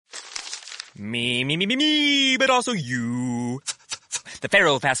Me, but also you. The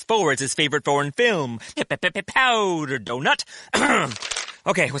Pharaoh fast-forwards his favorite foreign film, Powder Donut.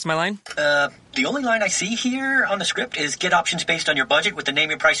 Okay, what's my line? The only line I see here on the script is get options based on your budget with the Name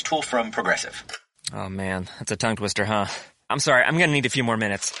Your Price tool from Progressive. Oh man, that's a tongue twister, huh? I'm sorry, I'm gonna need a few more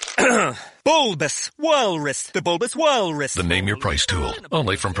minutes. Bulbous Walrus, the Bulbous Walrus. The Name Your Price tool,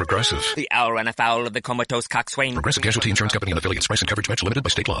 only from Progressive. The owl ran afoul of the comatose coxswain. Progressive Casualty Insurance Company and affiliates. Price and coverage match limited by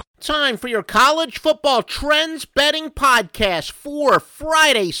state law. Time for your college football trends betting podcast for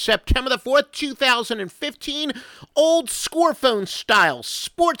Friday, September the 4th, 2015. Old score phone style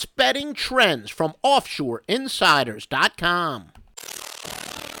sports betting trends from OffshoreInsiders.com.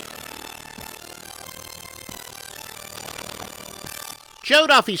 Joe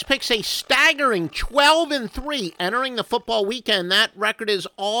Duffy's picks a staggering 12-3 entering the football weekend. That record is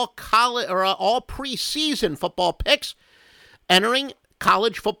all preseason football picks entering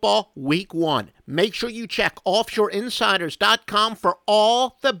college football week 1. Make sure you check offshoreinsiders.com for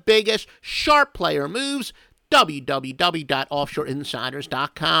all the biggest sharp player moves.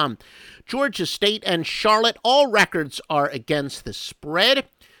 www.offshoreinsiders.com. Georgia State and Charlotte, all records are against the spread.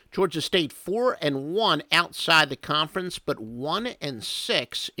 Georgia State 4-1 outside the conference, but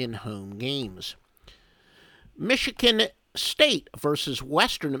 1-6 in home games. Michigan State versus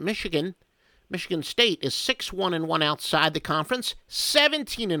Western Michigan. Michigan State is 6-1-1 outside the conference,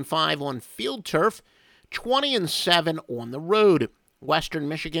 17-5 on field turf, 20-7 on the road. Western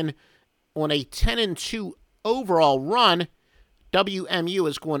Michigan on a 10-2 overall run. WMU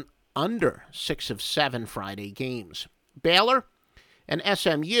is going under 6 of 7 Friday games. Baylor and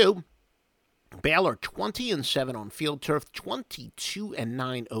SMU, Baylor 20-7 on field turf,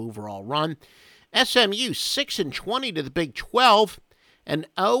 22-9 overall run. SMU 6-20 to the Big 12, and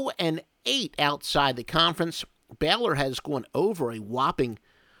 0-8 outside the conference. Baylor has gone over a whopping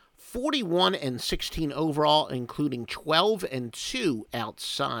 41-16 overall, including 12-2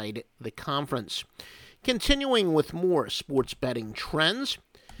 outside the conference. Continuing with more sports betting trends,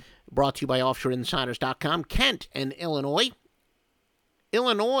 brought to you by OffshoreInsiders.com. Kent and Illinois.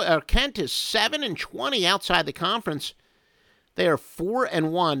 Kent is 7-20 outside the conference. They are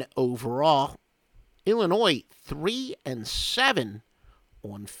 4-1 overall. Illinois 3-7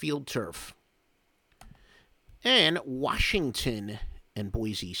 on field turf. And Washington and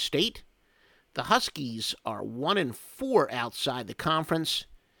Boise State. The Huskies are 1-4 outside the conference.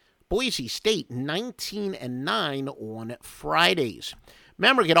 Boise State 19-9 on Fridays.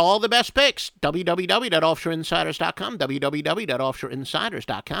 Remember, get all the best picks. www.offshoreinsiders.com.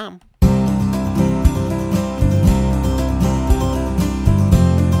 www.offshoreinsiders.com.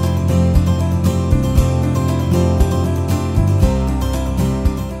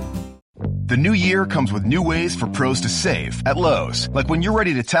 The new year comes with new ways for pros to save at Lowe's. Like when you're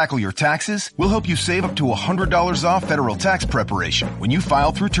ready to tackle your taxes, we'll help you save up to $100 off federal tax preparation when you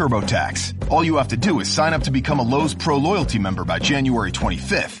file through TurboTax. All you have to do is sign up to become a Lowe's Pro Loyalty member by January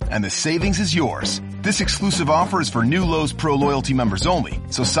 25th, and the savings is yours. This exclusive offer is for new Lowe's Pro Loyalty members only,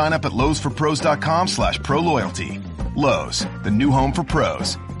 so sign up at lowesforpros.com/proloyalty. Lowe's, the new home for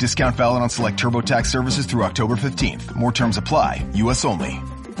pros. Discount valid on select TurboTax services through October 15th. More terms apply. U.S. only.